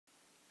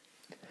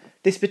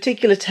This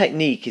particular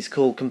technique is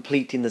called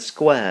completing the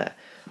square,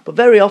 but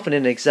very often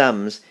in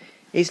exams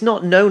it's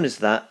not known as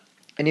that,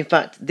 and in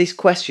fact this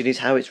question is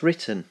how it's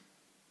written.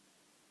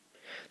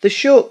 The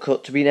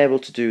shortcut to being able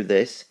to do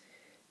this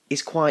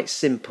is quite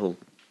simple.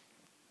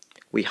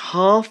 We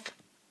half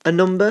a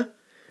number,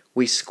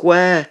 we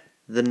square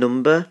the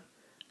number,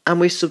 and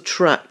we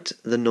subtract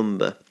the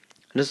number.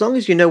 And as long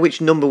as you know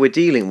which number we're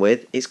dealing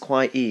with, it's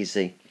quite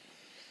easy.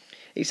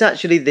 It's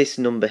actually this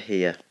number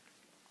here.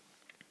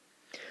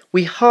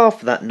 We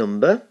half that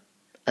number,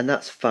 and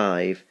that's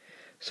 5.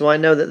 So I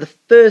know that the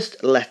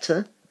first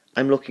letter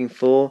I'm looking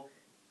for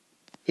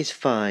is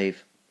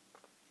 5.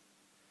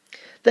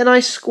 Then I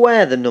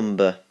square the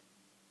number.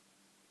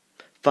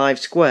 5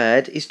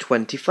 squared is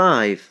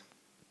 25.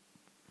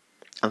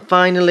 And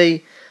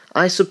finally,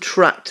 I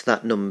subtract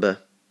that number.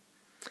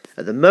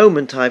 At the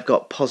moment I've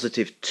got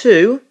positive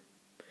 2,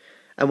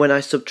 and when I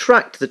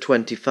subtract the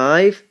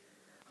 25,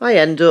 I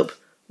end up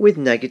with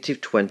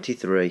negative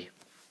 23.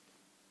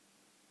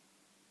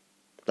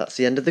 That's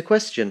the end of the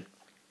question.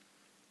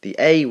 The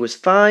A was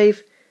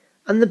 5,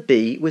 and the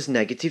B was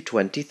negative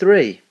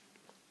 23.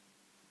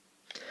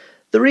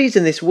 The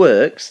reason this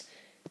works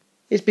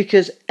is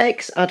because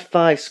x add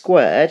 5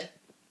 squared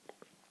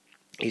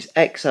is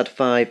x add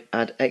 5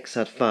 add x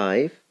add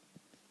 5.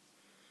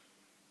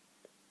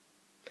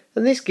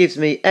 And this gives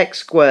me x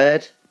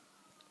squared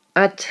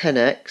add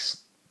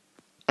 10x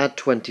add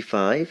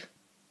 25.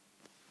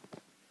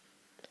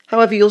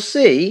 However, you'll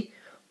see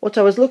what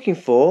I was looking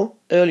for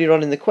earlier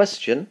on in the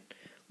question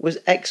was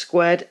x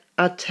squared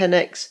add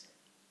 10x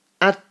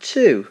add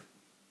 2.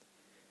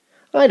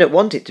 I don't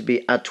want it to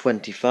be add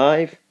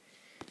 25,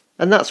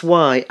 and that's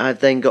why I've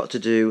then got to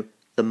do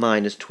the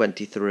minus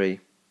 23.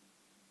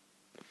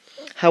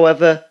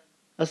 However,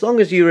 as long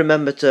as you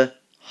remember to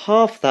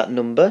half that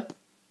number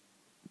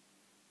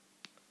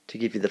to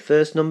give you the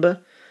first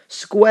number,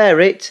 square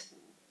it,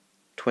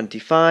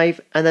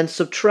 25, and then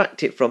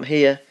subtract it from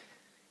here,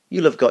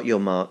 you'll have got your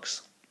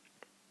marks.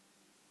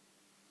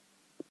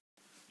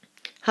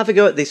 Have a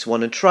go at this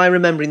one and try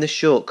remembering the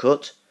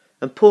shortcut,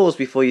 and pause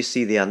before you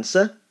see the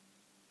answer.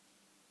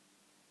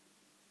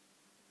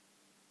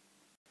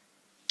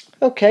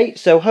 Okay,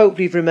 so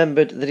hopefully you've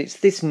remembered that it's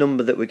this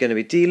number that we're going to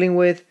be dealing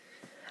with.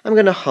 I'm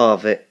going to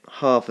halve it.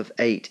 Half of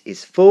 8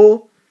 is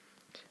 4.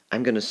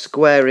 I'm going to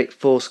square it.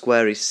 4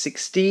 square is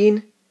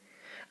 16.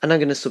 And I'm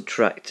going to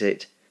subtract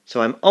it.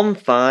 So I'm on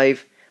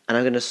 5, and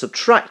I'm going to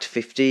subtract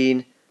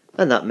 15,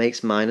 and that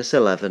makes minus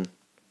 11.